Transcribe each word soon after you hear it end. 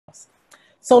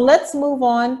So let's move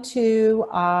on to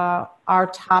our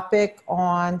topic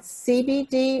on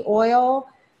CBD oil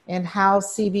and how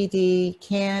CBD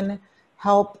can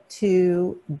help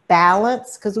to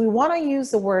balance, because we want to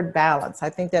use the word balance. I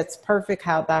think that's perfect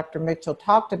how Dr. Mitchell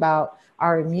talked about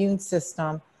our immune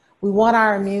system. We want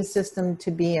our immune system to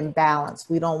be in balance.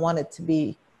 We don't want it to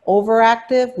be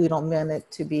overactive. We don't want it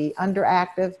to be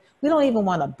underactive. We don't even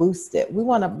want to boost it. We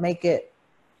want to make it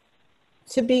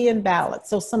to be in balance.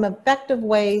 So some effective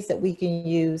ways that we can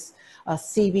use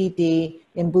CBD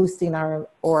in boosting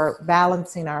or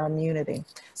balancing our immunity.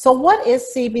 So what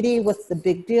is CBD? What's the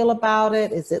big deal about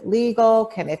it? Is it legal?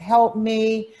 Can it help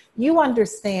me? You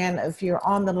understand, if you're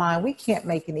on the line, we can't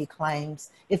make any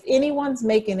claims. If anyone's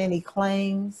making any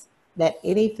claims that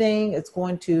anything is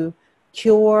going to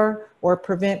cure or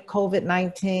prevent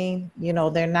COVID-19, you know,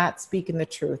 they're not speaking the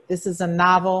truth. This is a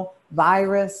novel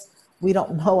virus. We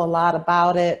don't know a lot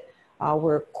about it.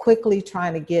 We're quickly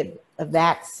trying to get a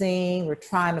vaccine. We're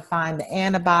trying to find the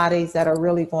antibodies that are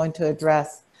really going to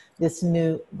address this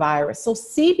new virus. So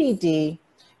CBD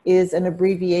is an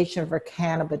abbreviation for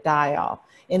cannabidiol,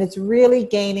 and it's really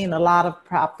gaining a lot of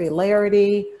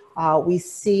popularity. We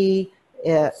see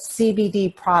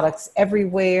CBD products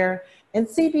everywhere, and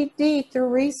CBD, through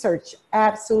research,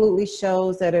 absolutely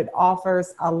shows that it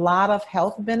offers a lot of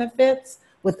health benefits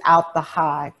without the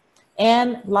high.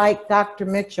 And like Dr.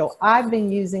 Mitchell, I've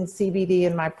been using CBD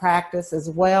in my practice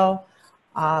as well.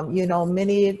 You know,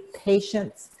 many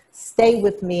patients stay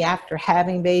with me after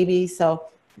having babies, so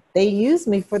they use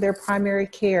me for their primary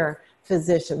care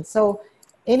physician. So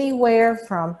anywhere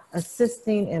from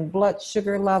assisting in blood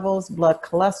sugar levels, blood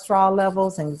cholesterol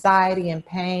levels, anxiety and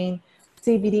pain,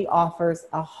 CBD offers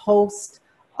a host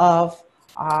of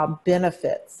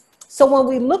benefits. So when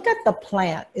we look at the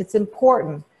plant, it's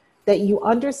important that you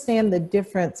understand the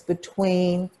difference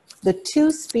between the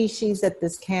two species that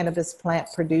this cannabis plant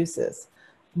produces.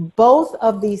 Both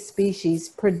of these species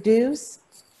produce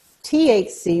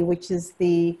THC, which is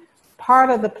the part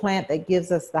of the plant that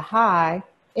gives us the high,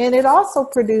 and it also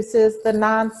produces the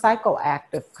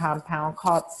non-psychoactive compound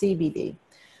called CBD.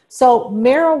 So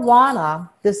marijuana,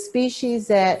 the species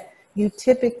that you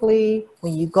typically,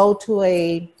 when you go to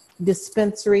a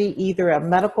dispensary, either a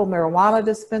medical marijuana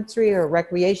dispensary or a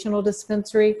recreational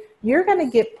dispensary, you're going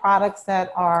to get products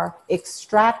that are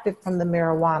extracted from the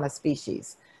marijuana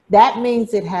species. That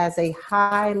means it has a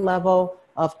high level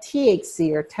of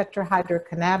THC or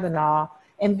tetrahydrocannabinol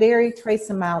and very trace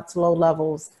amounts, low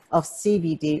levels of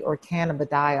CBD or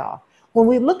cannabidiol. When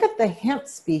we look at the hemp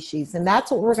species, and that's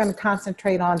what we're going to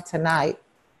concentrate on tonight,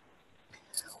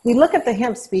 we look at the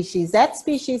hemp species. That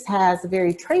species has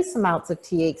very trace amounts of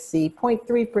THC,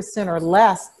 0.3% or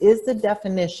less is the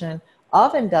definition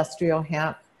of industrial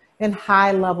hemp, and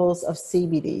high levels of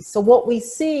CBD. So what we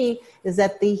see is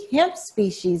that the hemp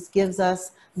species gives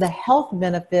us the health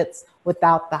benefits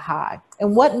without the high.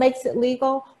 And what makes it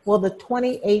legal? Well, the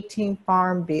 2018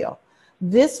 Farm Bill.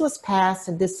 This was passed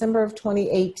in December of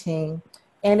 2018,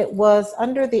 and it was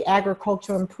under the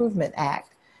Agricultural Improvement Act.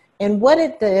 And what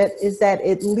it did is that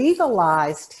it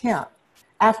legalized hemp.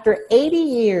 After 80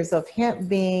 years of hemp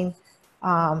being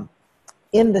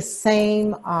in the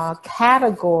same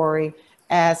category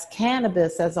as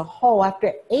cannabis as a whole,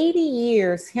 after 80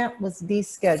 years, hemp was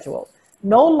descheduled.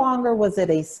 No longer was it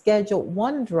a Schedule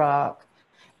I drug,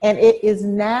 and it is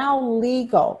now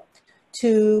legal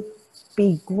to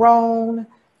be grown,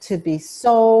 to be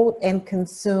sold and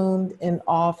consumed in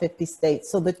all 50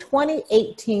 states. So the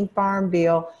 2018 Farm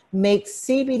Bill makes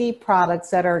CBD products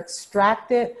that are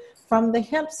extracted from the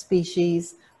hemp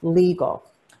species legal.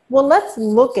 Well, let's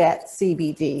look at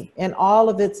CBD and all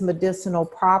of its medicinal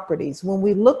properties. When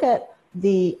we look at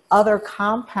the other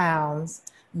compounds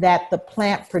that the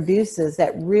plant produces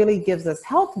that really gives us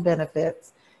health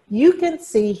benefits, you can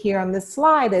see here on this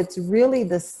slide, it's really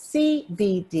the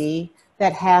CBD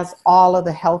that has all of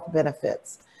the health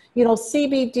benefits. You know,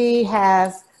 CBD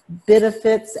has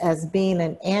benefits as being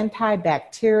an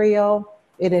antibacterial.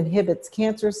 It inhibits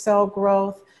cancer cell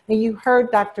growth. And you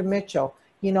heard Dr. Mitchell,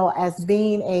 you know, as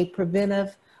being a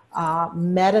preventive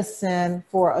medicine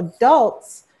for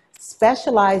adults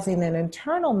specializing in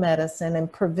internal medicine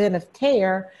and preventive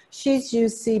care. She's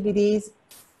used CBD's,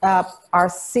 our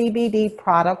CBD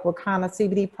product, Wakana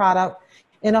CBD product,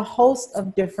 in a host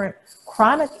of different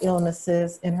chronic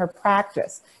illnesses in her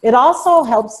practice. It also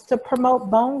helps to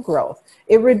promote bone growth.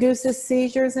 It reduces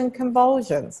seizures and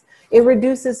convulsions. It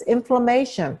reduces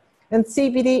inflammation. And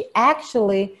CBD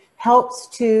actually helps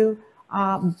to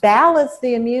balance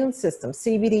the immune system.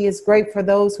 CBD is great for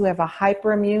those who have a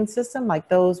hyperimmune system, like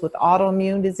those with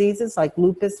autoimmune diseases like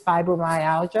lupus,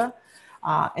 fibromyalgia.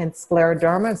 and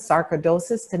scleroderma and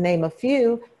sarcoidosis, to name a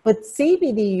few. But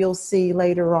CBD, you'll see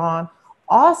later on,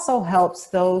 also helps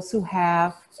those who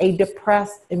have a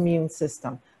depressed immune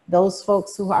system, those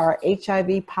folks who are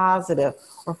HIV positive,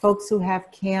 or folks who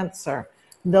have cancer,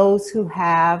 those who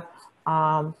have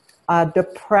a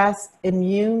depressed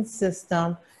immune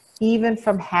system, even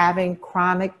from having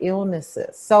chronic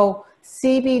illnesses. So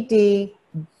CBD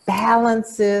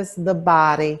balances the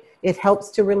body. It helps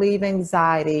to relieve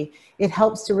anxiety. It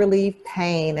helps to relieve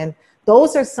pain. And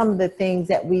those are some of the things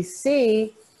that we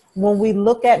see when we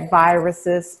look at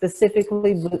viruses,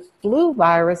 specifically flu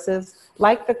viruses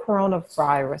like the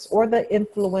coronavirus or the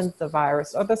influenza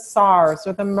virus or the SARS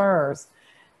or the MERS.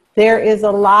 There is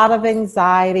a lot of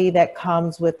anxiety that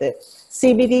comes with it.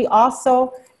 CBD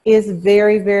also is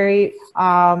very, very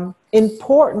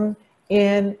important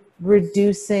in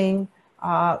reducing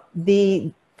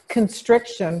the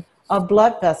constriction of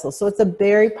blood vessels. So it's a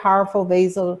very powerful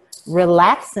vasal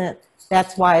relaxant.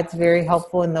 That's why it's very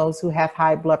helpful in those who have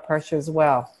high blood pressure as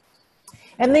well.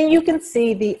 And then you can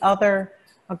see the other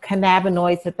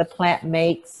cannabinoids that the plant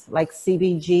makes, like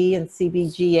CBG and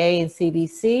CBGA and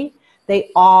CBC.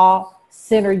 They all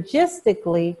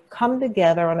synergistically come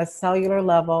together on a cellular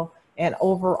level and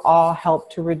overall help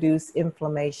to reduce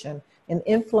inflammation. And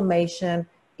inflammation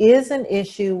is an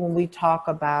issue when we talk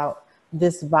about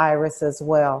this virus as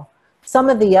well. Some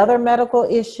of the other medical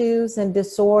issues and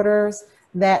disorders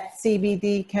that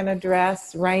CBD can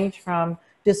address range from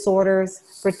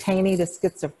disorders pertaining to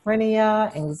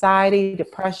schizophrenia, anxiety,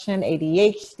 depression,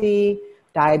 ADHD,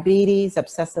 diabetes,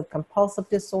 obsessive compulsive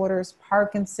disorders,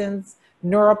 Parkinson's,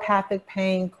 neuropathic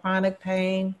pain, chronic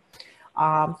pain,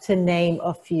 to name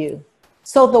a few.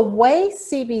 So the way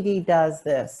CBD does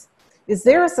this is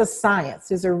there's a science,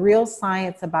 there's a real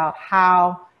science about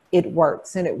how it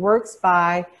works. And it works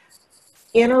by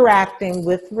interacting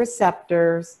with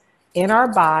receptors in our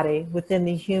body within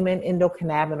the human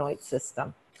endocannabinoid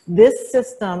system. This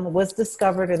system was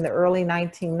discovered in the early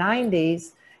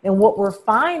 1990s. And what we're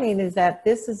finding is that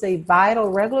this is a vital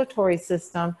regulatory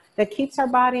system that keeps our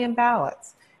body in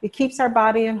balance. It keeps our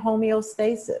body in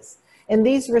homeostasis. And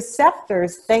these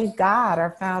receptors, thank God,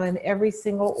 are found in every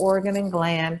single organ and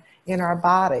gland in our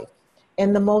body.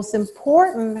 And the most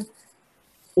important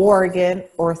organ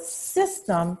or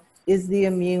system is the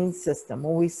immune system.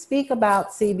 When we speak about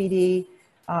CBD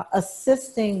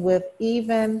assisting with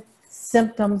even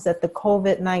symptoms that the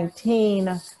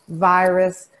COVID-19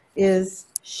 virus is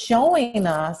showing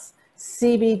us,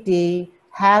 CBD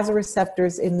has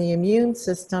receptors in the immune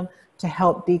system to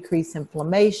help decrease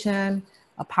inflammation,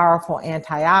 a powerful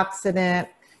antioxidant,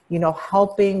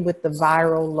 helping with the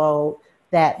viral load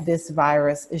that this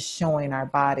virus is showing our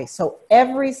body. So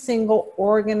every single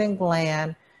organ and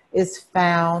gland is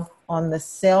found on the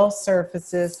cell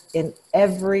surfaces in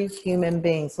every human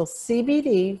being. So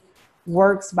CBD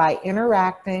works by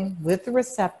interacting with the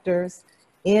receptors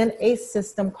in a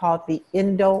system called the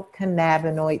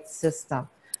endocannabinoid system.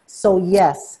 So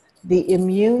yes, the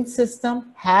immune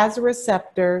system has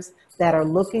receptors that are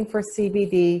looking for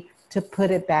CBD to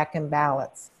put it back in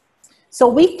balance. So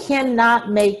we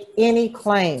cannot make any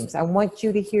claims. I want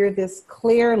you to hear this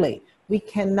clearly. We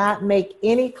cannot make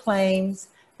any claims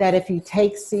that if you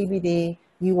take CBD,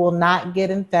 you will not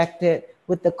get infected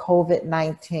with the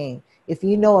COVID-19. If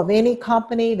you know of any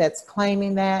company that's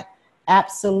claiming that,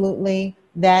 absolutely,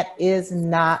 that is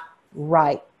not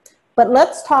right. But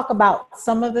let's talk about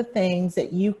some of the things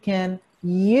that you can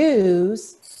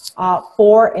use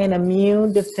for an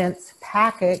immune defense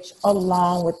package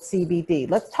along with CBD.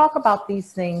 Let's talk about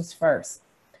these things first.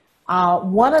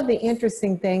 One of the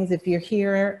interesting things, if you're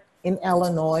here in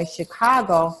Illinois,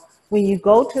 Chicago, when you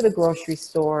go to the grocery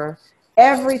store,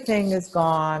 everything is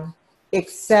gone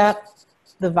except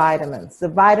the vitamins. The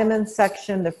vitamin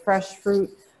section, the fresh fruit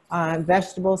and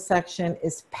vegetable section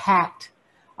is packed.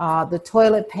 The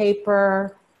toilet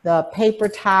paper, the paper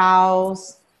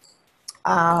towels,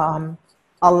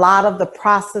 a lot of the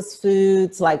processed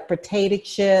foods like potato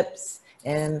chips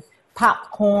and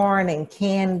popcorn and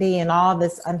candy and all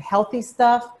this unhealthy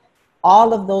stuff,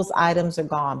 all of those items are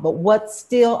gone. But what's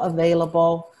still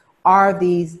available are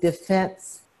these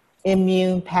defense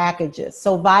immune packages.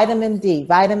 So vitamin D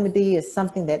is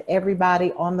something that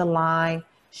everybody on the line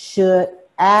should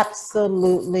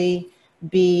absolutely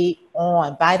be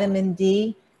on. Vitamin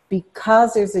D,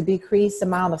 because there's a decreased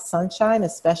amount of sunshine,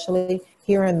 especially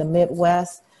here in the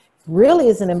Midwest, really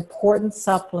is an important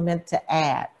supplement to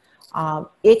add.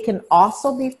 It can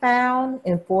also be found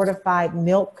in fortified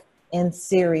milk and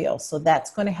cereal. So that's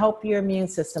going to help your immune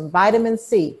system. Vitamin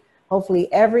C,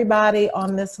 hopefully everybody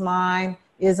on this line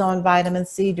is on vitamin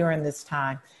C during this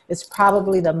time. is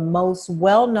probably the most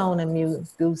well-known immune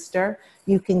booster.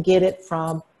 You can get it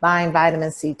from buying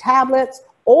vitamin C tablets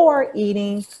or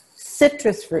eating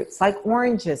citrus fruits like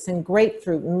oranges and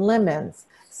grapefruit and lemons.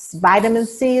 Vitamin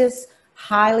C is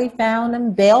highly found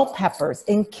in bell peppers,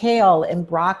 in kale, and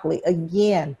broccoli.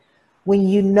 Again, when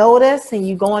you notice and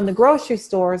you go in the grocery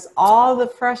stores, all the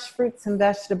fresh fruits and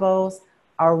vegetables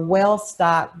are well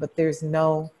stocked, but there's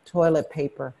no toilet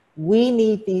paper. We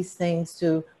need these things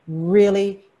to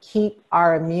really keep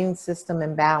our immune system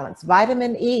in balance.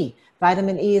 Vitamin E.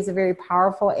 Vitamin E is a very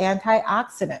powerful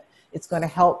antioxidant. It's going to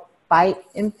help fight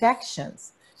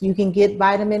infections. You can get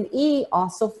vitamin E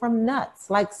also from nuts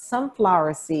like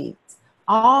sunflower seeds,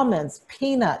 almonds,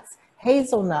 peanuts,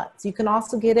 hazelnuts. You can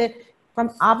also get it from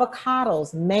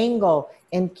avocados, mango,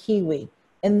 and kiwi.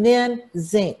 And then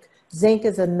zinc. Zinc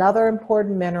is another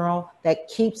important mineral that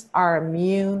keeps our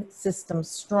immune system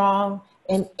strong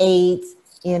and aids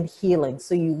in healing.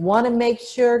 So you want to make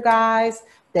sure, guys,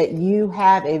 that you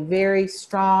have a very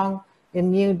strong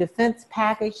immune defense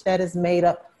package that is made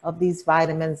up of these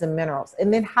vitamins and minerals.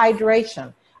 And then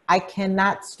hydration. I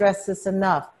cannot stress this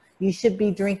enough. You should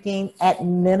be drinking at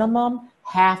minimum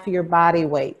half your body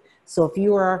weight. So if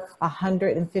you are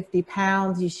 150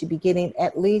 pounds, you should be getting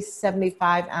at least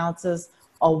 75 ounces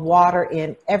of water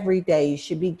in every day. You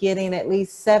should be getting at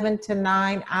least 7 to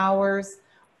 9 hours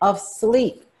of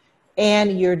sleep.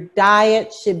 And your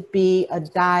diet should be a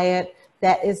diet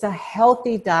that is a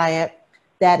healthy diet,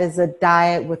 that is a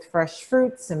diet with fresh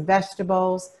fruits and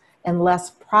vegetables and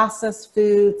less processed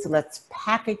foods, less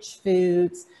packaged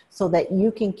foods, so that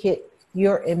you can get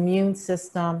your immune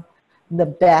system the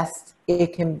best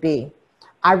it can be.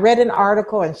 I read an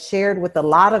article and shared with a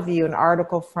lot of you an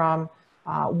article from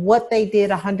what they did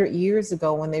 100 years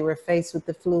ago when they were faced with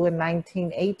the flu in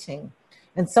 1918.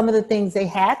 And some of the things they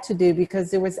had to do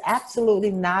because there was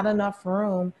absolutely not enough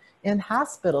room in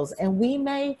hospitals. And we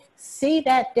may see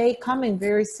that day coming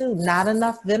very soon, not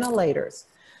enough ventilators.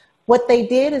 What they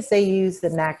did is they used the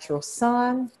natural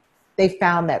sun. They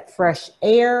found that fresh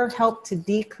air helped to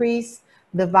decrease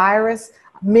the virus.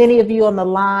 Many of you on the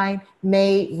line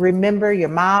may remember your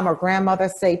mom or grandmother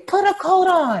say, put a coat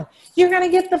on. You're going to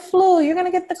get the flu. You're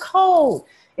going to get the cold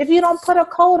if you don't put a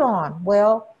coat on.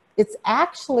 Well, it's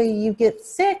actually you get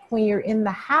sick when you're in the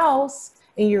house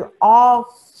and you're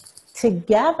all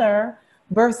together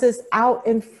versus out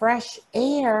in fresh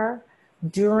air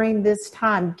during this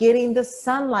time, getting the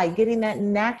sunlight, getting that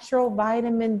natural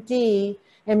vitamin D,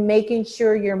 and making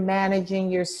sure you're managing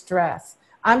your stress.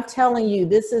 I'm telling you,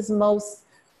 this is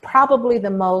probably the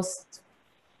most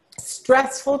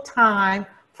stressful time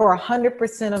for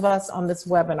 100% of us on this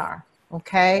webinar,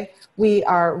 okay? We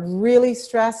are really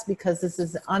stressed because this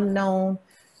is unknown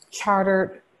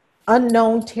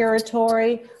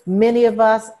territory. Many of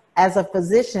us, as a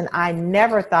physician, I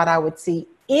never thought I would see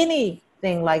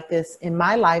anything like this in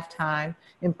my lifetime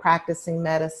in practicing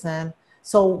medicine.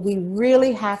 So we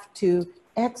really have to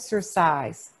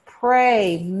exercise,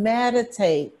 pray,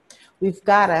 meditate. We've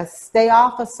got to stay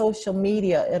off of social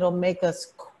media. It'll make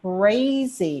us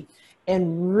crazy,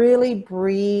 and really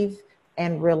breathe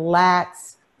and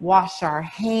relax, wash our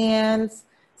hands,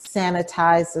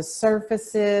 sanitize the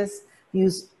surfaces,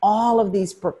 use all of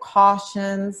these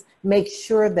precautions, make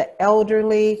sure the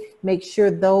elderly, make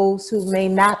sure those who may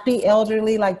not be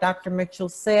elderly, like Dr. Mitchell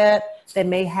said, that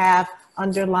may have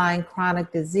underlying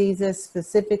chronic diseases,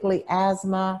 specifically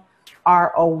asthma,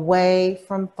 are away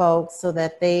from folks so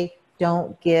that they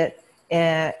don't get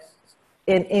an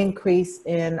increase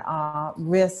in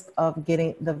risk of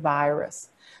getting the virus.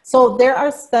 So there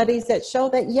are studies that show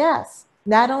that yes,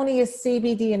 not only is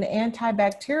CBD an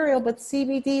antibacterial, but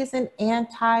CBD is an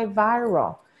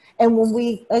antiviral. And when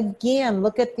we, again,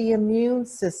 look at the immune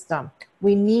system,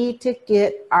 we need to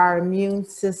get our immune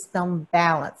system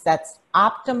balanced. That's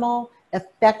optimal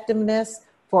effectiveness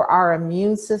for our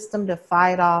immune system to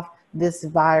fight off this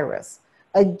virus.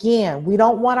 Again, we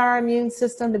don't want our immune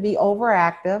system to be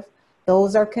overactive.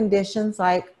 Those are conditions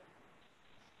like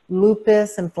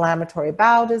lupus, inflammatory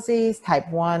bowel disease, type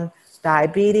 1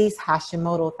 diabetes,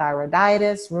 Hashimoto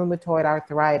thyroiditis, rheumatoid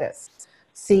arthritis.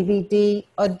 CBD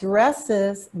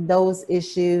addresses those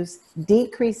issues,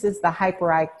 decreases the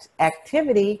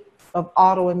hyperactivity of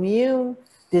autoimmune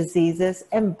diseases,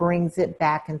 and brings it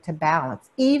back into balance.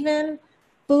 Even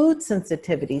food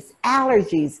sensitivities,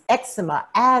 allergies, eczema,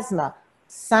 asthma,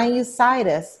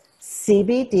 sinusitis,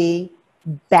 CBD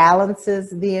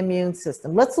balances the immune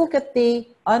system. Let's look at the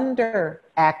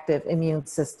underactive immune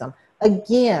system.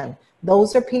 Again,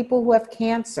 those are people who have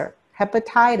cancer,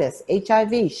 hepatitis,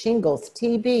 HIV, shingles,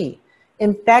 TB,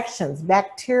 infections,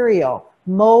 bacterial,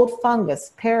 mold,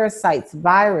 fungus, parasites,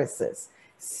 viruses.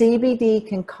 CBD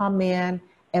can come in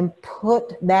and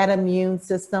put that immune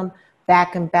system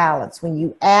back in balance. When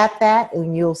you add that,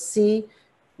 and you'll see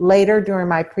later during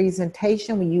my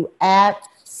presentation, when you add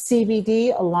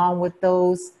CBD along with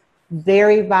those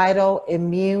very vital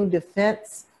immune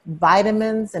defense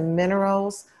vitamins and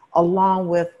minerals, along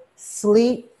with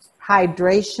sleep,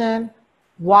 hydration,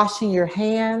 washing your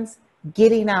hands,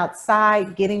 getting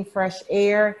outside, getting fresh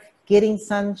air, getting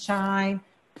sunshine,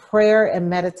 prayer and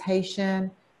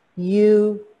meditation,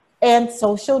 and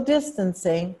social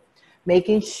distancing,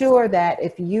 making sure that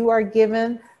if you are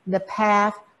given the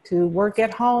path to work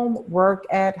at home, work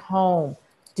at home.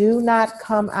 Do not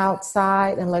come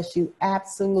outside unless you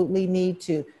absolutely need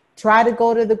to. Try to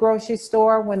go to the grocery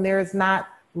store when there's not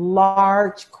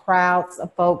large crowds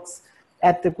of folks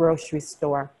at the grocery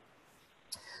store.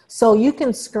 So you can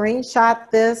screenshot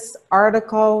this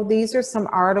article. These are some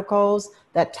articles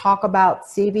that talk about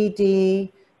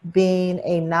CBD being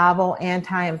a novel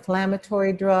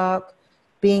anti-inflammatory drug,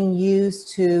 being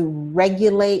used to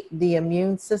regulate the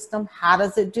immune system. How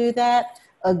does it do that?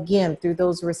 Again, through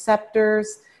those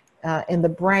receptors in the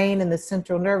brain and the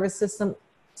central nervous system,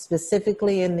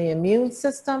 specifically in the immune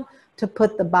system, to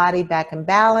put the body back in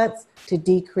balance, to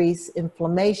decrease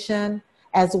inflammation,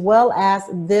 as well as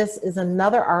this is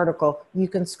another article you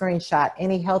can screenshot.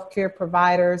 Any healthcare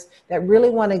providers that really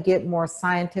want to get more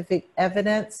scientific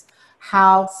evidence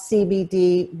how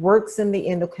CBD works in the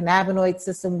endocannabinoid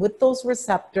system with those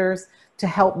receptors to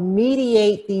help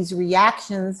mediate these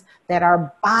reactions that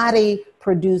our body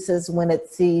produces when it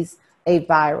sees a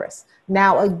virus.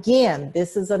 Now, again,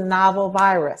 this is a novel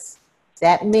virus.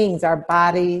 That means our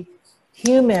body,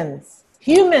 humans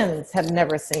have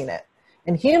never seen it.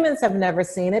 And humans have never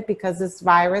seen it because this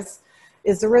virus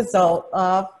is a result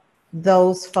of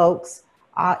those folks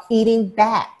eating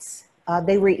bats.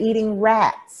 They were eating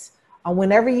rats.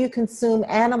 Whenever you consume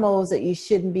animals that you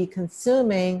shouldn't be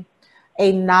consuming,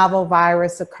 a novel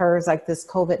virus occurs like this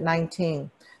COVID-19.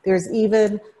 There's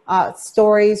even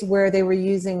stories where they were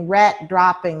using rat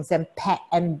droppings and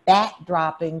bat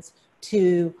droppings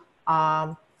to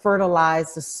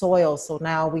fertilize the soil. So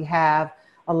now we have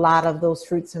a lot of those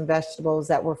fruits and vegetables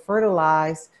that were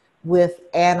fertilized with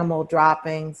animal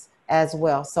droppings as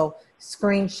well. So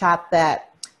screenshot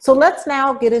that. So let's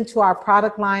now get into our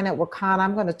product line at Wakana.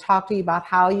 I'm going to talk to you about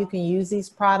how you can use these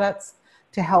products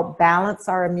to help balance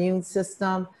our immune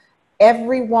system.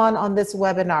 Everyone on this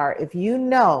webinar, if you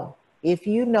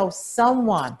know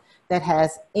someone that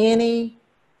has any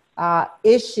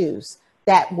issues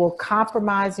that will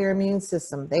compromise your immune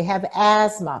system, they have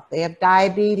asthma, they have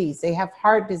diabetes, they have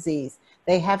heart disease,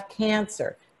 they have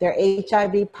cancer, they're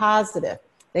HIV positive,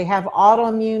 they have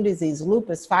autoimmune disease,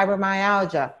 lupus,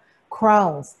 fibromyalgia,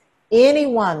 Crohn's,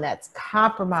 anyone that's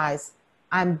compromised,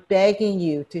 I'm begging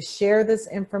you to share this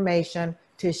information,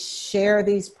 to share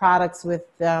these products with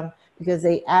them, because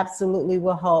they absolutely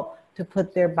will help to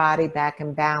put their body back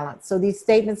in balance. So these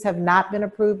statements have not been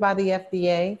approved by the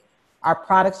FDA. Our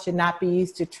products should not be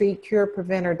used to treat, cure,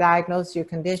 prevent, or diagnose your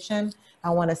condition. I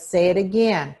want to say it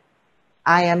again.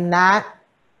 I am not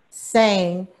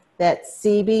saying that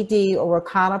CBD or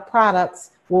Wakana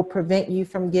products will prevent you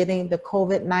from getting the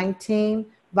COVID-19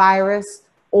 virus,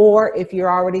 or if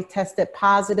you're already tested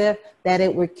positive, that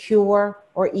it would cure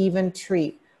or even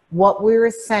treat. What we're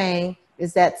saying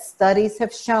is that studies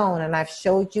have shown, and I've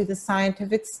showed you the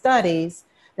scientific studies,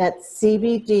 that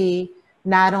CBD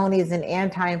not only is an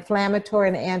anti-inflammatory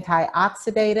and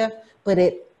antioxidative, but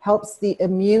it helps the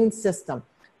immune system,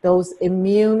 those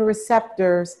immune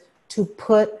receptors, to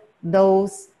put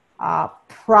those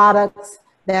products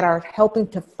that are helping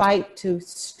to fight to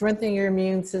strengthen your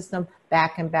immune system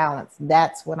back in balance.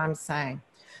 That's what I'm saying.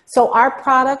 So our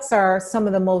products are some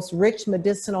of the most rich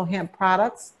medicinal hemp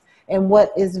products. And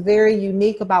what is very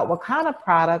unique about Wakana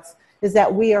products is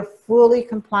that we are fully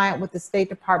compliant with the State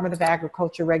Department of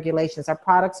Agriculture regulations. Our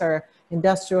products are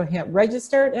industrial hemp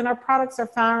registered, and our products are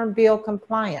Farm Bill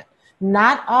compliant.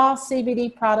 Not all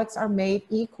CBD products are made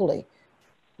equally.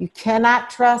 You cannot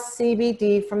trust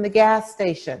CBD from the gas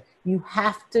station. You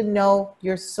have to know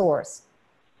your source.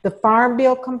 The Farm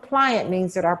Bill compliant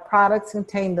means that our products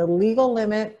contain the legal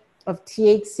limit of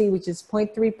THC, which is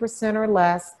 0.3% or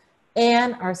less,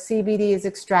 and our CBD is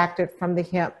extracted from the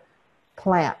hemp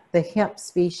plant, the hemp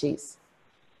species.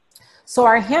 So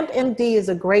our Hemp MD is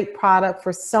a great product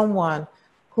for someone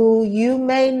who you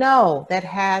may know that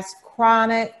has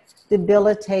chronic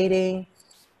debilitating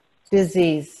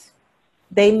disease.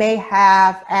 They may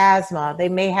have asthma, they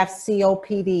may have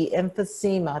COPD,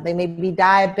 emphysema, they may be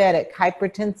diabetic,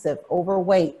 hypertensive,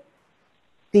 overweight.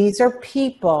 These are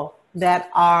people that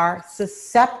are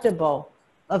susceptible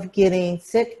of getting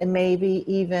sick and maybe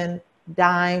even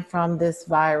dying from this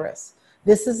virus.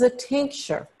 This is a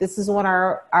tincture. This is one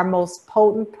of our most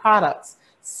potent products,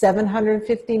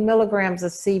 750 milligrams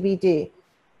of CBD.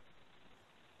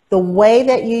 The way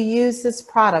that you use this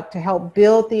product to help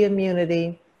build the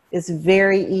immunity is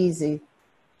very easy.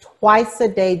 Twice a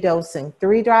day dosing,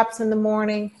 3 drops in the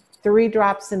morning, 3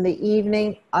 drops in the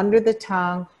evening under the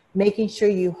tongue, making sure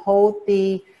you hold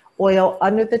the oil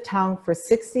under the tongue for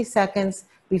 60 seconds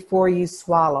before you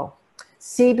swallow.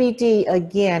 CBD,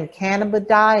 again,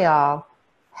 cannabidiol,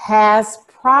 has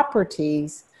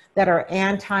properties that are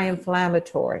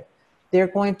anti-inflammatory. They're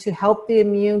going to help the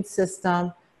immune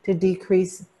system to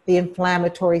decrease the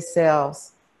inflammatory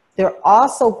cells. They're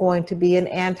also going to be an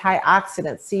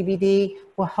antioxidant. CBD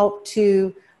will help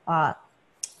to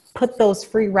put those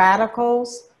free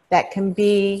radicals that can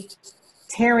be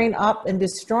tearing up and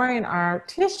destroying our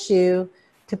tissue,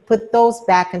 to put those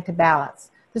back into balance.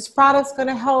 This product's going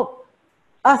to help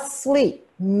us sleep.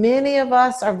 Many of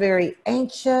us are very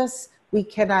anxious. We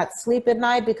cannot sleep at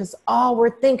night because all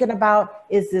we're thinking about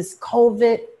is this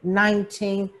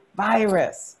COVID-19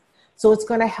 virus. So it's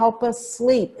going to help us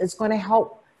sleep. It's going to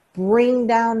help bring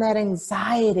down that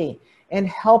anxiety and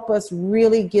help us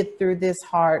really get through this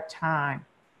hard time.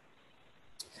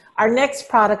 Our next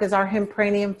product is our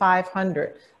Hempranium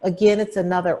 500. Again, it's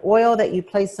another oil that you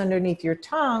place underneath your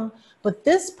tongue, but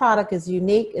this product is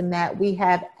unique in that we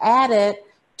have added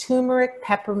turmeric,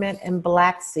 peppermint, and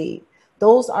black seed.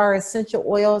 Those are essential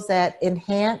oils that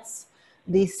enhance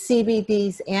the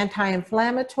CBD's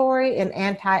anti-inflammatory and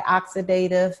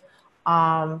antioxidative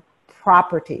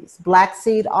properties. Black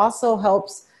seed also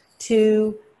helps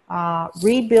to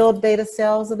rebuild beta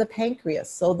cells of the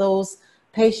pancreas. So those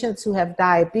patients who have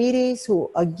diabetes,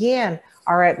 who again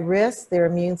are at risk, their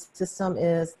immune system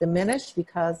is diminished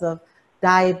because of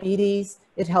diabetes,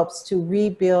 it helps to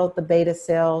rebuild the beta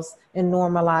cells and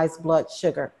normalize blood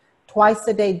sugar. Twice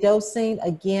a day dosing,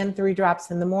 again, 3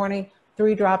 drops in the morning,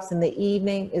 3 drops in the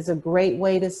evening, is a great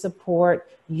way to support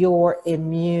your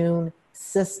immune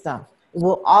system. It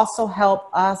will also help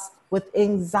us with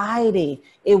anxiety.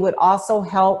 It would also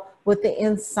help with the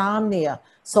insomnia.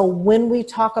 So when we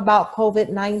talk about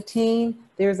COVID-19,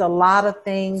 there's a lot of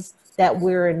things that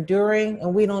we're enduring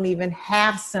and we don't even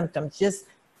have symptoms. Just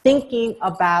thinking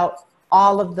about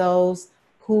all of those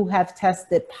who have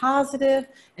tested positive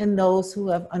and those who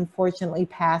have unfortunately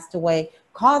passed away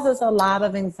causes a lot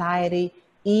of anxiety,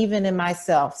 even in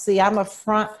myself. See, I'm a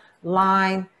front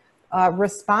line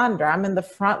responder. I'm in the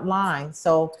front line.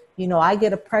 So, you know, I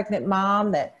get a pregnant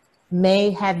mom that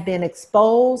may have been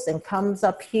exposed and comes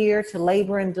up here to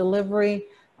labor and delivery.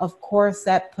 Of course,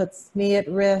 that puts me at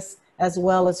risk as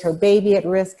well as her baby at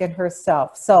risk and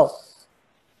herself. So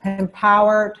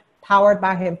powered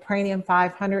by Hempranium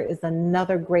 500 is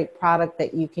another great product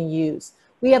that you can use.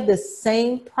 We have the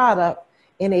same product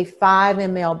in a 5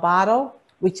 ml bottle,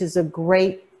 which is a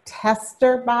great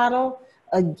tester bottle.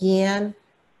 Again,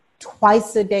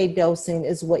 twice a day dosing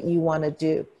is what you want to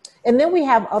do. And then we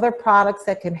have other products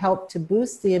that can help to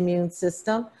boost the immune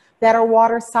system that are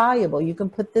water soluble. You can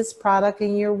put this product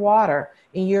in your water,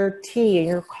 in your tea, in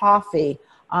your coffee,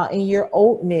 in your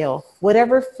oatmeal,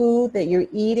 whatever food that you're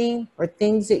eating or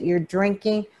things that you're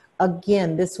drinking.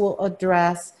 Again, this will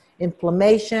address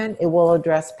inflammation. It will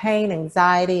address pain,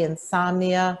 anxiety,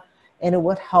 insomnia, and it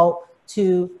would help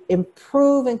to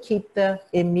improve and keep the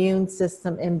immune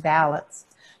system in balance.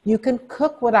 You can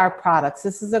cook with our products.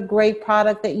 This is a great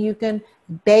product that you can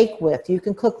bake with. You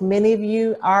can cook. Many of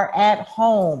you are at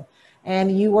home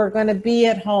and you are going to be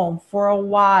at home for a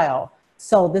while.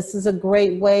 So this is a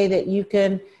great way that you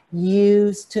can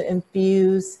use to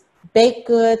infuse baked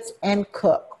goods and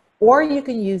cook. Or you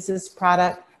can use this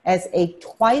product as a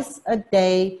twice a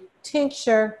day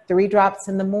tincture, 3 drops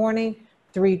in the morning,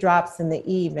 3 drops in the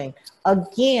evening.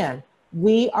 Again,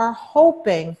 we are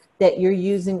hoping that you're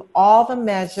using all the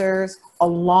measures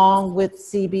along with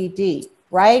CBD,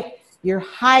 right? You're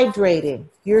hydrating,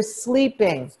 you're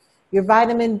sleeping, your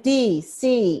vitamin D,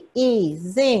 C, E,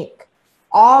 zinc,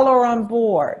 all are on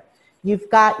board. You've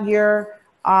got your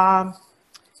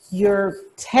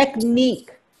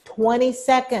technique, 20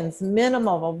 seconds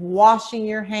minimum of washing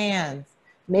your hands,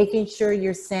 making sure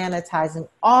you're sanitizing.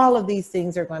 All of these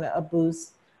things are going to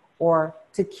boost or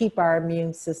to keep our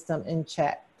immune system in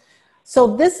check.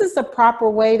 So this is the proper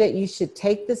way that you should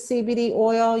take the CBD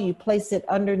oil. You place it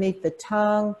underneath the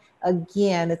tongue.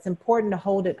 Again, it's important to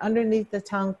hold it underneath the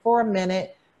tongue for a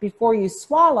minute before you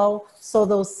swallow, so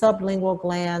those sublingual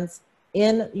glands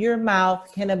in your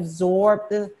mouth can absorb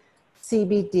the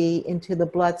CBD into the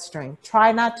bloodstream.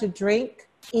 Try not to drink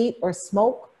eat or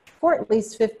smoke for at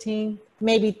least 15,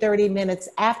 maybe 30 minutes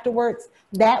afterwards.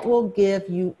 That will give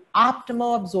you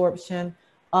optimal absorption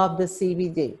of the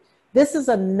CBD. This is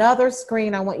another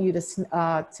screen I want you to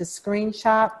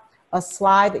screenshot, a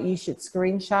slide that you should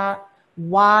screenshot.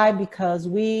 Why? Because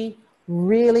we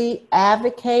really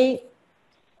advocate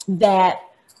that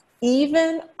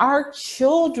even our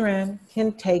children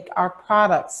can take our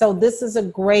products. So this is a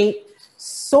great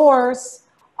source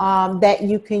that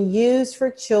you can use for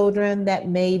children that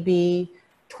may be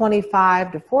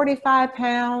 25 to 45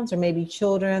 pounds, or maybe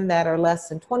children that are less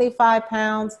than 25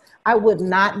 pounds. I would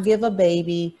not give a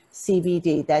baby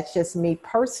CBD. That's just me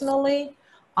personally.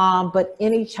 But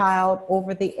any child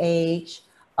over the age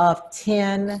of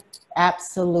 10,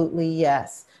 absolutely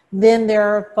yes. Then there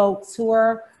are folks who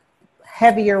are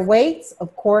heavier weights.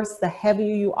 Of course, the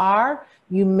heavier you are,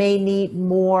 you may need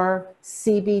more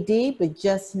CBD, but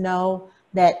just know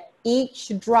that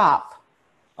each drop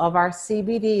of our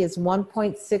CBD is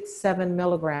 1.67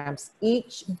 milligrams.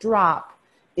 Each drop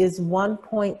is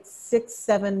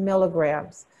 1.67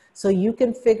 milligrams. So you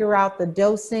can figure out the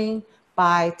dosing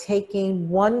by taking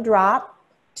 1 drop,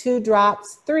 2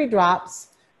 drops, 3 drops,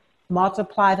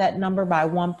 multiply that number by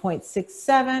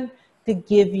 1.67 to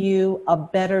give you a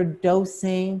better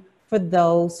dosing for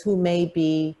those who may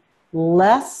be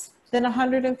less than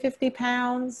 150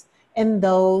 pounds and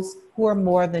those who are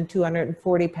more than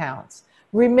 240 pounds.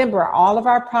 Remember, all of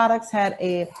our products have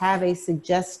a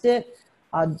suggested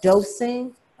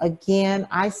dosing. Again,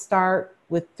 I start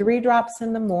with 3 drops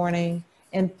in the morning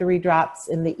and 3 drops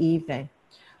in the evening.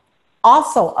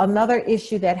 Also, another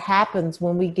issue that happens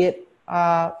when we get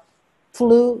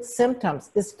flu symptoms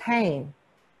is pain,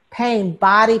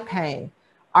 body pain.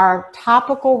 Our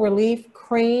topical relief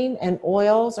cream and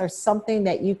oils are something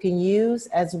that you can use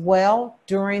as well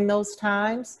during those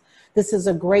times. This is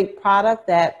a great product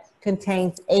that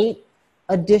contains 8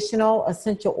 additional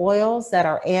essential oils that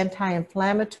are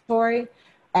anti-inflammatory,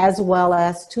 as well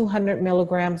as 200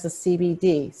 milligrams of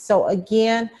CBD. So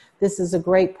again, this is a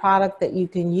great product that you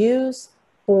can use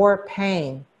for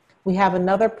pain. We have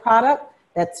another product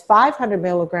that's 500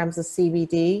 milligrams of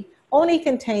CBD, only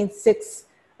contains 6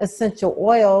 essential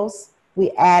oils.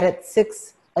 We added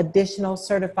 6 additional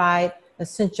certified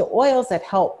essential oils that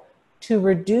help to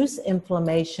reduce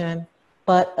inflammation,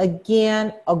 but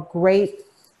again, a great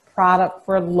product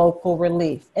for local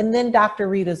relief. And then Dr.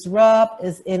 Rita's Rub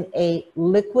is in a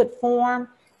liquid form,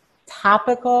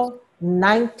 topical,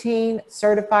 19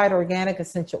 certified organic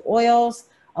essential oils,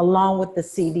 along with the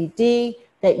CBD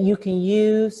that you can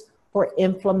use for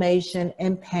inflammation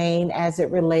and pain as it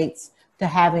relates to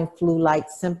having flu-like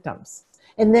symptoms.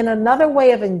 And then another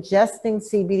way of ingesting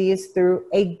CBD is through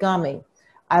a gummy.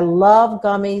 I love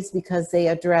gummies because they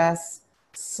address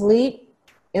sleep,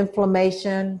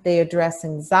 inflammation, they address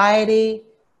anxiety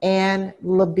and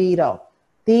libido.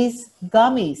 These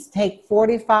gummies take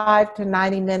 45 to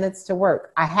 90 minutes to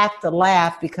work. I have to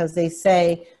laugh because they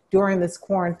say during this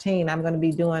quarantine, I'm going to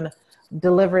be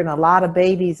delivering a lot of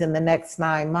babies in the next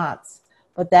 9 months,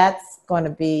 but that's going to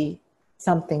be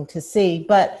something to see.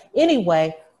 But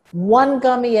anyway, 1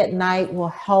 gummy at night will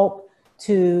help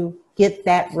to get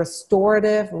that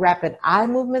restorative rapid eye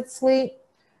movement sleep.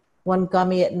 1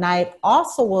 gummy at night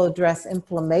also will address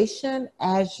inflammation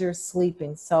as you're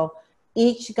sleeping. So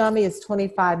each gummy is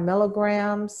 25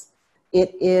 milligrams.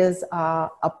 It is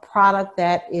a product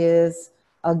that is,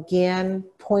 again,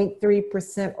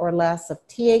 0.3% or less of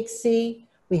THC.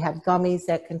 We have gummies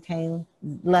that contain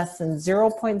less than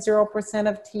 0.0%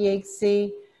 of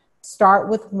THC. Start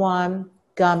with 1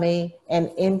 gummy and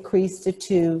increase to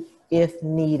 2 if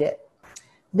needed.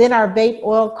 Then our vape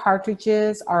oil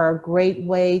cartridges are a great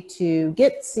way to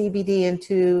get CBD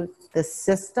into the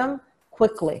system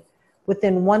quickly.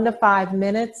 Within 1 to 5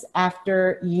 minutes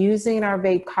after using our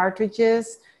vape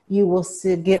cartridges, you will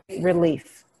get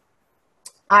relief.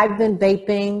 I've been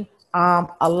vaping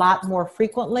a lot more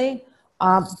frequently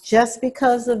just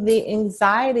because of the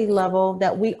anxiety level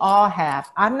that we all have.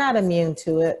 I'm not immune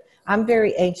to it. I'm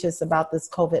very anxious about this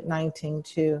COVID-19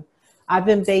 too. I've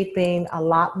been vaping a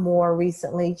lot more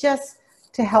recently just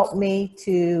to help me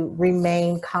to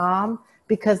remain calm,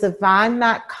 because if I'm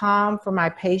not calm for my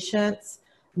patients,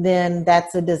 then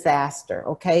that's a disaster,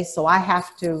 okay? So I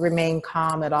have to remain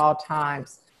calm at all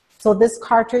times. So this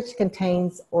cartridge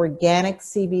contains organic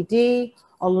CBD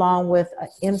along with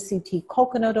MCT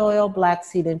coconut oil, black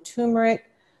seed and turmeric.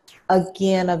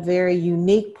 Again, a very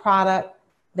unique product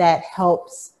that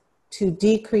helps to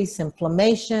decrease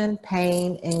inflammation,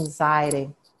 pain, anxiety.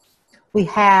 We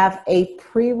have a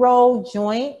pre-roll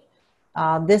joint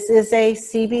This is a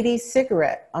CBD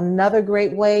cigarette, another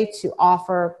great way to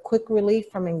offer quick relief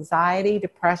from anxiety,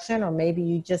 depression, or maybe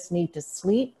you just need to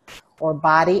sleep or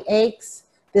body aches.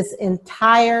 This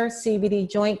entire CBD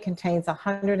joint contains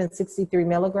 163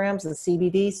 milligrams of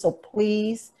CBD, so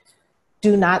please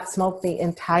do not smoke the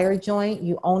entire joint.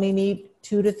 You only need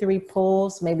 2 to 3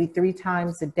 pulls, maybe 3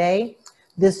 times a day.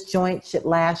 This joint should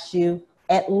last you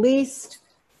at least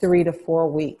 3 to 4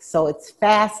 weeks. So it's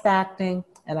fast acting,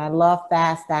 and I love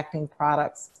fast acting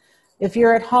products. If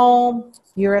you're at home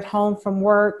from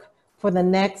work for the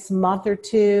next month or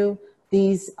two,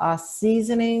 these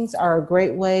seasonings are a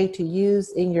great way to use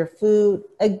in your food.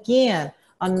 Again,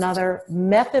 another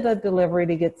method of delivery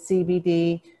to get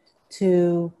CBD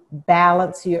to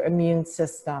balance your immune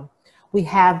system. We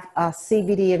have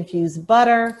CBD infused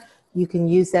butter. You can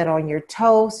use that on your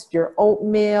toast, your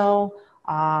oatmeal,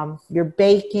 your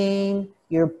baking,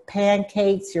 your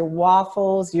pancakes, your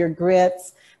waffles, your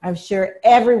grits. I'm sure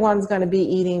everyone's going to be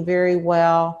eating very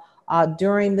well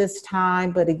during this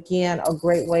time, but again, a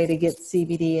great way to get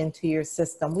CBD into your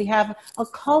system. We have a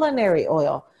culinary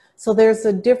oil. So there's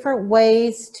different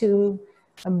ways to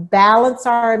balance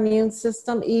our immune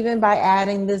system, even by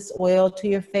adding this oil to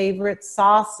your favorite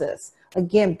sauces.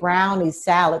 Again, brownies,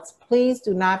 salads. Please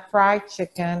do not fry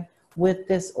chicken with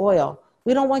this oil.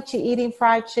 We don't want you eating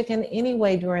fried chicken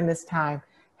anyway during this time.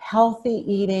 Healthy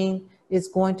eating is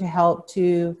going to help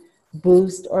to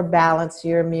boost or balance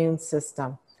your immune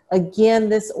system. Again,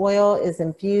 this oil is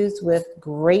infused with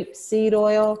grapeseed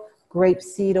oil.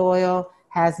 Grapeseed oil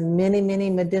has many, many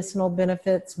medicinal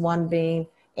benefits, one being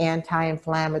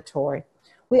anti-inflammatory.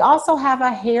 We also have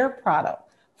a hair product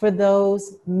for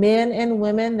those men and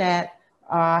women that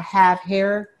have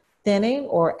hair thinning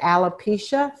or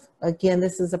alopecia. Again,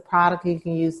 this is a product you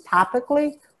can use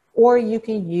topically or you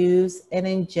can use and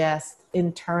ingest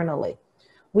internally.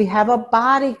 We have a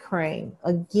body cream.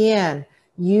 Again,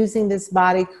 using this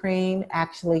body cream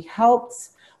actually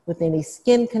helps with any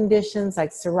skin conditions like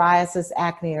psoriasis,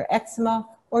 acne, or eczema,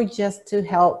 or just to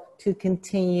help to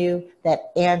continue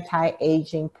that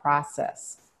anti-aging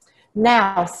process.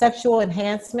 Now, sexual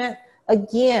enhancement,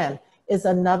 again, is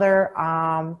another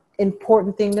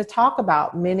important thing to talk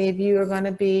about. Many of you are going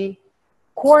to be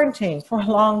quarantined for a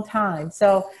long time.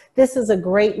 So this is a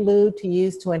great lube to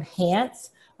use to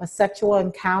enhance a sexual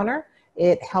encounter.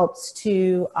 It helps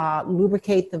to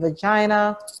lubricate the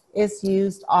vagina. It's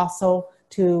used also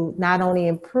to not only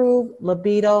improve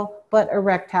libido, but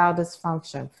erectile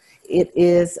dysfunction. It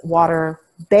is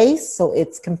water-based, so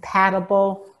it's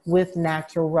compatible with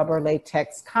natural rubber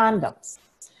latex condoms.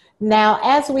 Now,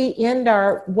 as we end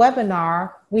our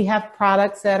webinar, we have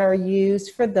products that are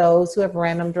used for those who have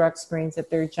random drug screens at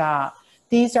their job.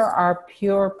 These are our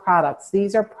pure products.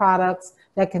 These are products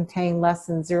that contain less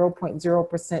than 0.0%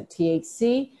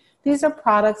 THC. These are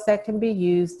products that can be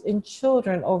used in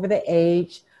children over the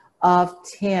age of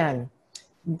 10.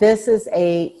 This is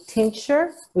a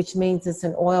tincture, which means it's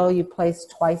an oil you place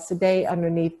twice a day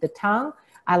underneath the tongue.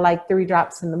 I like 3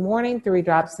 drops in the morning, 3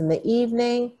 drops in the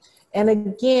evening. And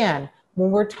again,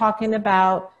 when we're talking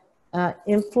about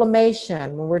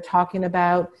inflammation, when we're talking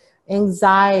about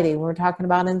anxiety, when we're talking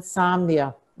about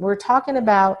insomnia, we're talking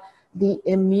about the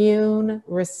immune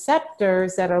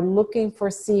receptors that are looking for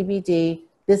CBD.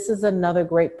 This is another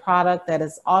great product that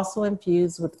is also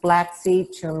infused with black seed,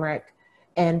 turmeric,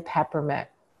 and peppermint.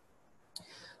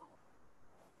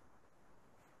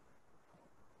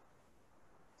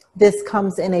 This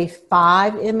comes in a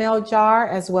 5 ml jar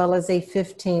as well as a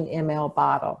 15 ml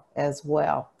bottle as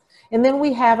well. And then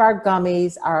we have our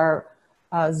gummies, our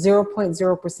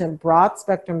 0.0% broad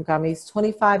spectrum gummies,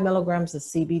 25 milligrams of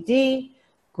CBD,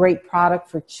 great product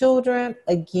for children.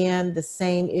 Again, the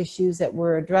same issues that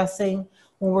we're addressing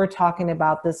when we're talking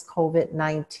about this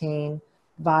COVID-19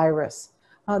 virus.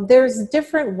 There's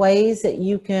different ways that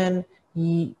you can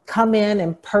come in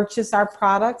and purchase our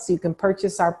products. You can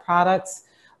purchase our products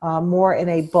more in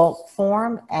a bulk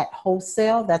form at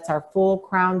wholesale. That's our full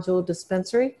crown jewel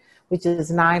dispensary, which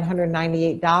is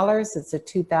 $998. It's a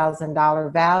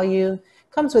 $2,000 value.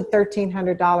 Comes with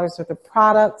 $1,300 worth of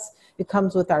products. It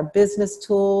comes with our business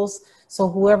tools. So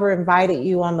whoever invited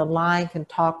you on the line can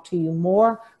talk to you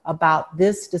more about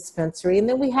this dispensary. And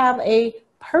then we have a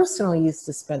personal use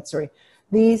dispensary.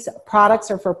 These products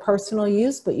are for personal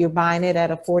use, but you're buying it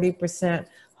at a 40%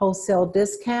 wholesale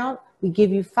discount. We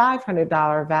give you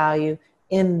 $500 value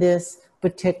in this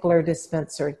particular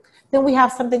dispensary. Then we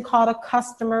have something called a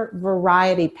customer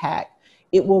variety pack.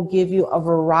 It will give you a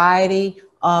variety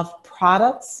of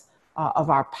products of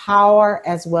our power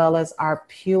as well as our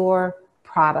pure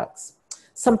products.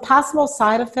 Some possible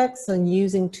side effects on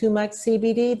using too much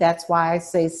CBD. That's why I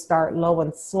say start low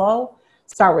and slow.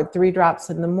 Start with 3 drops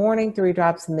in the morning, 3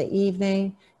 drops in the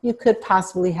evening. You could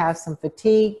possibly have some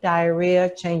fatigue,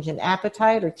 diarrhea, change in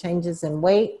appetite, or changes in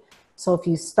weight. So if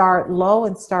you start low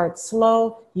and start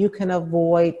slow, you can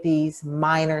avoid these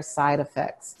minor side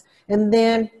effects. And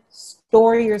then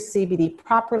store your CBD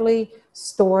properly.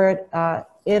 Store it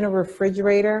in a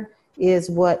refrigerator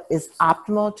is what is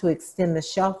optimal to extend the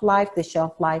shelf life. The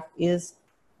shelf life is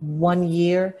 1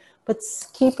 year, but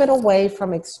keep it away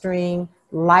from extreme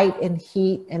light and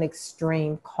heat and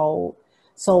extreme cold.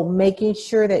 So making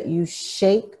sure that you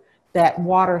shake that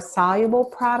water-soluble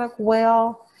product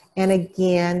well, and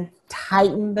again,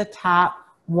 tighten the top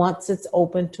once it's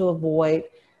open to avoid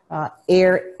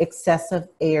excessive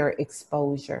air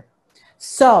exposure.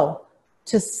 So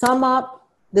to sum up,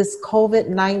 this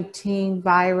COVID-19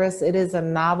 virus, it is a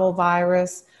novel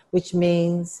virus, which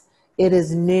means it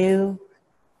is new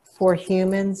for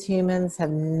humans. Humans have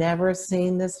never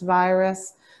seen this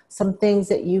virus. Some things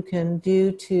that you can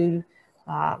do to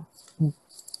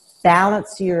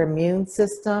balance your immune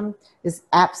system is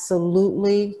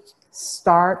absolutely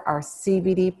start our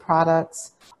CBD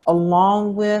products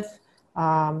along with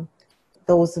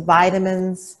those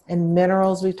vitamins and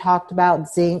minerals we talked about,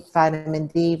 zinc, vitamin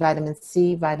D, vitamin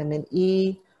C, vitamin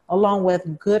E, along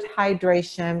with good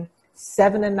hydration,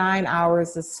 7 to 9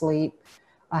 hours of sleep,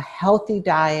 a healthy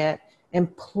diet,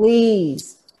 and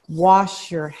please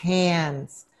wash your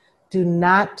hands. Do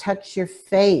not touch your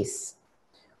face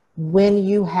when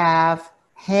you have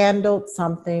handled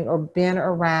something or been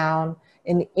around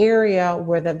an area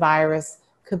where the virus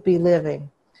could be living.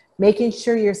 Making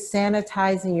sure you're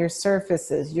sanitizing your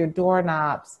surfaces, your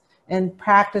doorknobs, and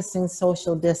practicing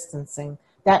social distancing.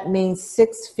 That means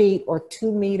 6 feet or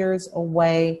 2 meters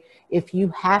away. If you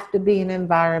have to be in an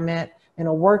environment, in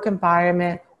a work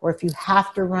environment, or if you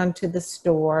have to run to the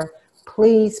store,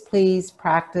 please, please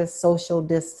practice social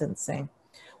distancing.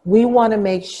 We want to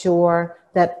make sure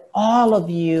that all of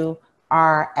you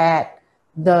are at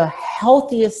the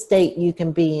healthiest state you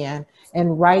can be in.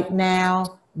 And right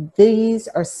now, these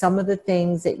are some of the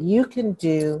things that you can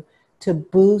do to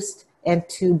boost and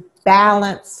to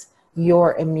balance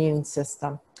your immune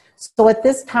system. So at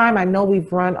this time, I know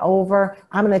we've run over.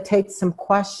 I'm going to take some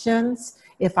questions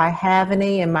if I have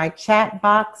any in my chat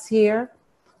box here.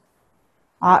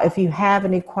 If you have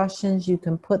any questions, you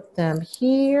can put them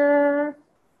here.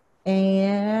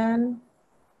 And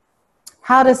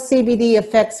how does CBD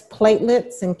affect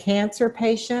platelets in cancer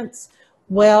patients?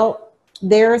 Well,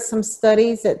 there are some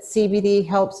studies that CBD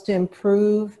helps to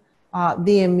improve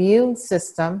the immune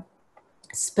system,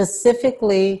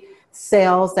 specifically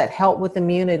cells that help with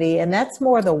immunity, and that's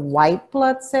more the white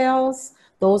blood cells.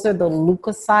 Those are the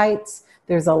leukocytes.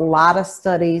 There's a lot of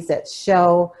studies that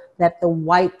show that the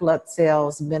white blood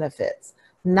cells benefits.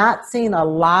 Not seen a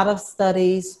lot of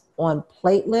studies on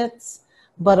platelets,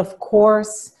 but of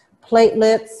course,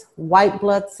 platelets, white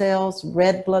blood cells,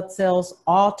 red blood cells,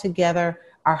 all together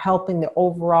are helping the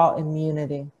overall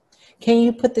immunity. Can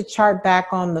you put the chart back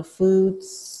on the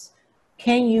foods?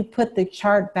 Can you put the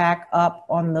chart back up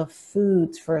on the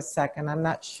foods for a second? I'm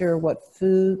not sure what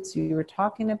foods you were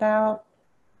talking about.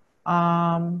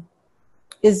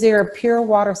 Is there a pure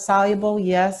water soluble?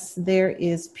 Yes, there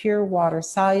is pure water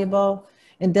soluble.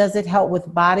 And does it help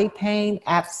with body pain?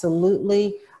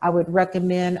 Absolutely. I would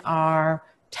recommend our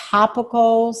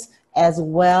topicals as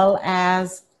well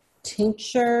as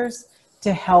tinctures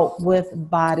to help with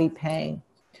body pain.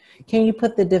 Can you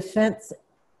put the defense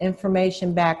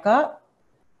information back up?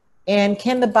 And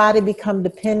can the body become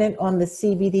dependent on the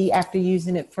CBD after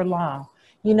using it for long?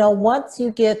 You know, once you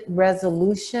get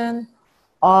resolution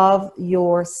of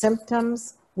your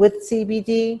symptoms with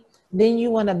CBD, then you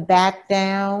want to back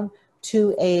down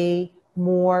to a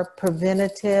more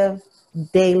preventative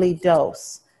daily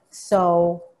dose.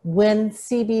 So when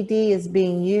CBD is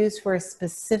being used for a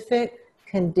specific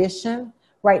condition,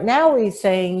 right now we're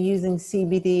saying using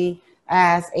CBD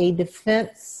as a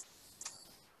defense,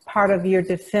 part of your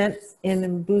defense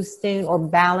in boosting or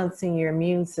balancing your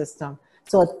immune system.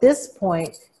 So at this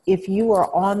point, if you are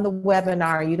on the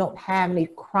webinar, you don't have any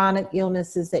chronic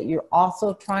illnesses that you're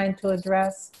also trying to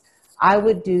address, I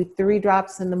would do 3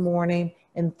 drops in the morning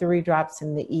and 3 drops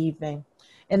in the evening.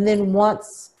 And then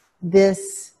once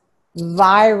this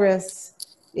virus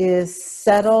is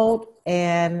settled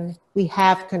and we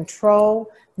have control,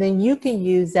 then you can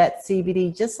use that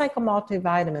CBD just like a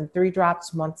multivitamin, 3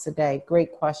 drops once a day.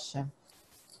 Great question.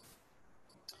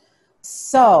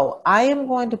 So I am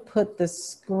going to put the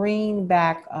screen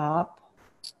back up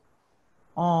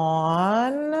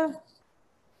on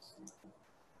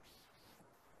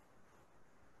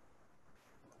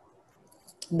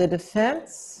The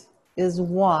defense is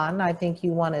 1, I think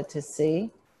you wanted to see.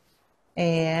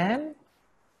 And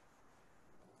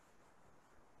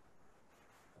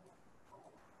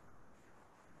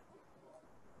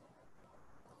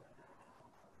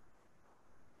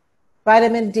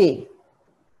vitamin D,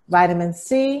 vitamin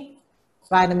C,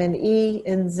 vitamin E,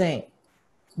 and zinc.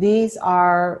 These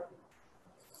are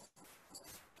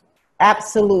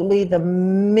absolutely the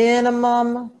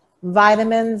minimum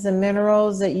vitamins and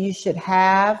minerals that you should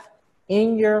have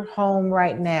in your home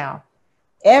right now.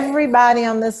 Everybody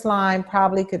on this line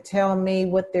probably could tell me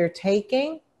what they're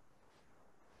taking,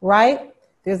 right?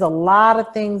 There's a lot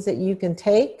of things that you can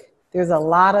take. There's a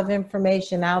lot of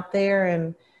information out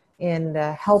there in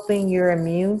helping your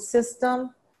immune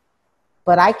system.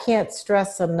 But I can't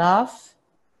stress enough,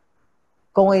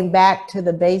 going back to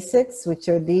the basics, which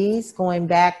are these, going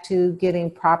back to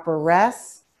getting proper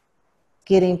rest,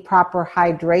 getting proper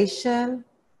hydration,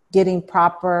 getting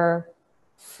proper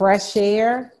fresh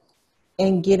air,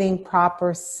 and getting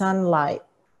proper sunlight.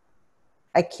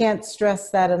 I can't stress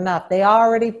that enough. They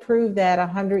already proved that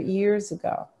 100 years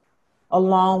ago,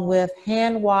 along with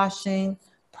hand washing,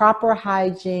 proper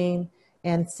hygiene,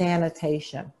 and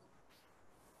sanitation.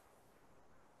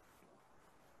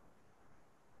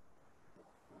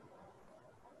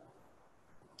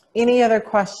 Any other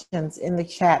questions in the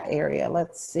chat area?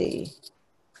 Let's see.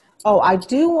 Oh, I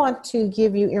do want to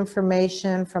give you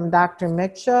information from Dr.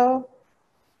 Mitchell.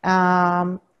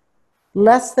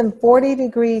 Less than 40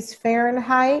 degrees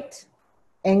Fahrenheit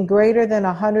and greater than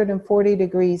 140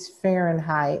 degrees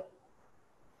Fahrenheit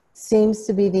seems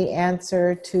to be the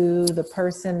answer to the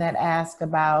person that asked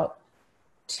about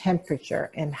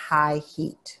temperature and high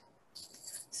heat.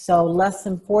 So less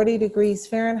than 40 degrees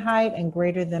Fahrenheit and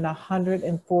greater than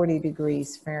 140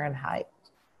 degrees Fahrenheit.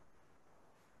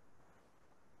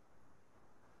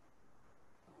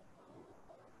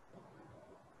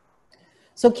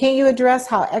 So can you address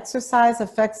how exercise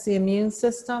affects the immune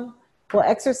system? Well,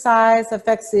 exercise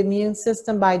affects the immune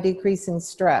system by decreasing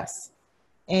stress.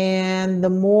 And the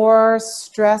more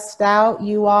stressed out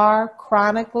you are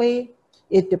chronically,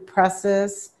 it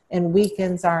depresses and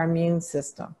weakens our immune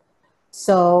system.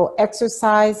 So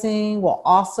exercising will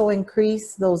also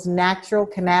increase those natural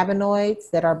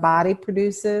cannabinoids that our body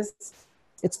produces.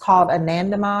 It's called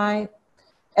anandamide.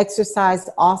 Exercise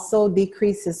also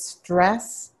decreases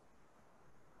stress,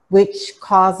 which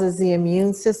causes the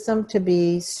immune system to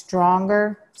be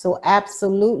stronger. So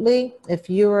absolutely, if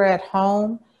you are at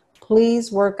home,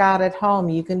 please work out at home.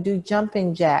 You can do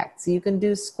jumping jacks, you can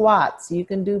do squats, you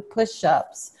can do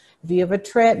push-ups. If you have a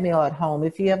treadmill at home,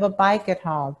 if you have a bike at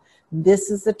home,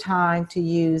 this is the time to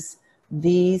use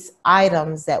these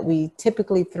items that we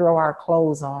typically throw our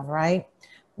clothes on, right?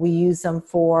 We use them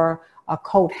for a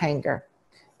coat hanger.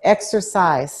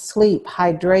 Exercise, sleep,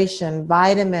 hydration,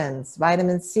 vitamins,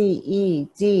 vitamin C, E,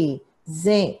 D,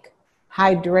 zinc,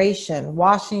 hydration,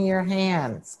 washing your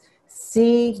hands,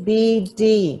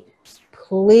 CBD.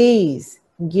 Please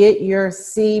get your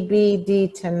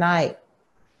CBD tonight.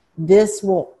 This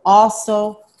will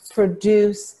also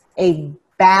produce a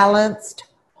balanced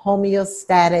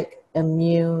homeostatic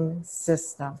immune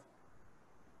system.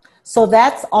 So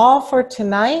that's all for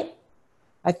tonight.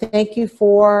 I thank you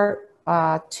for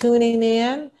tuning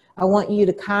in. I want you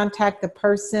to contact the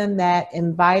person that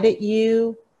invited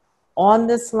you on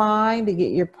this line to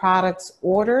get your products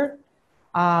ordered.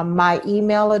 My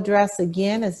email address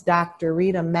again is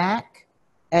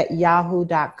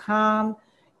drritamac@yahoo.com.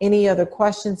 Any other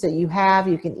questions that you have,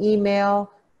 you can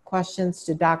email questions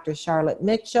to Dr. Charlotte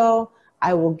Mitchell.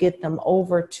 I will get them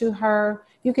over to her.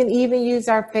 You can even use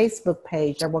our Facebook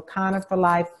page, our Wakana for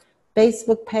Life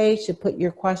Facebook page, to put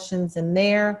your questions in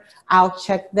there. I'll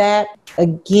check that.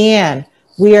 Again,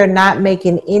 we are not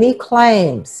making any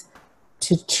claims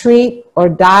to treat or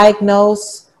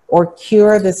diagnose or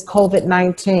cure this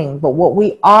COVID-19. But what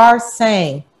we are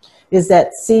saying is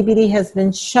that CBD has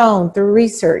been shown through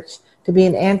research to be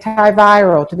an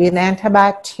antiviral, to be an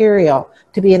antibacterial,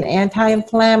 to be an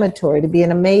anti-inflammatory, to be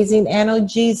an amazing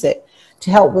analgesic, to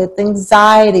help with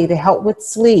anxiety, to help with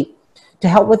sleep, to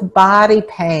help with body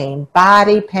pain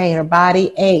or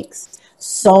body aches.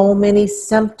 So many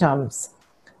symptoms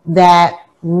that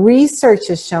research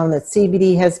has shown that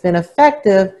CBD has been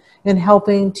effective in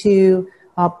helping to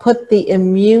put the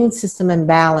immune system in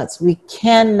balance. We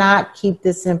cannot keep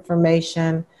this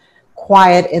information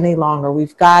quiet any longer.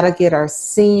 We've got to get our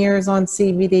seniors on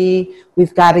CBD.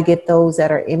 We've got to get those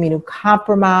that are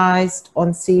immunocompromised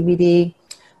on CBD.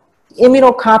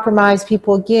 Immunocompromised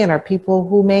people, again, are people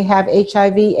who may have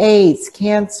HIV, AIDS,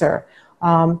 cancer,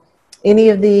 any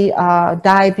of the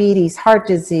diabetes, heart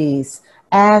disease,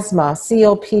 asthma,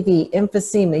 COPD,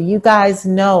 emphysema. You guys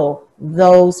know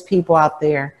those people out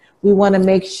there. We want to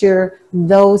make sure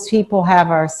those people have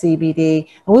our CBD.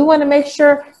 And we want to make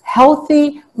sure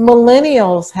healthy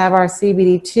millennials have our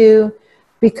CBD too,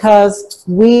 because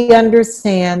we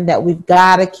understand that we've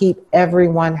got to keep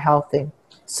everyone healthy.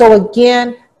 So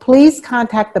again, please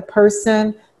contact the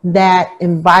person that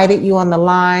invited you on the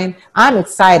line. I'm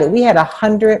excited. We had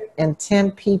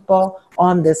 110 people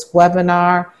on this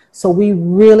webinar. So we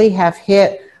really have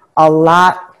hit a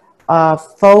lot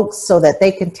of folks so that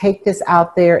they can take this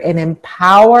out there and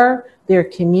empower their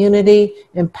community,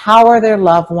 empower their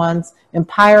loved ones,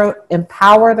 empower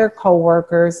their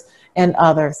coworkers and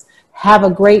others. Have a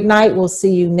great night. We'll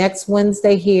see you next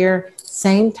Wednesday here,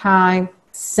 same time,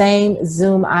 same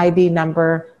Zoom ID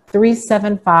number,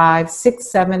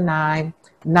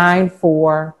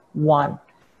 375-679-941.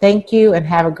 Thank you and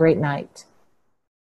have a great night.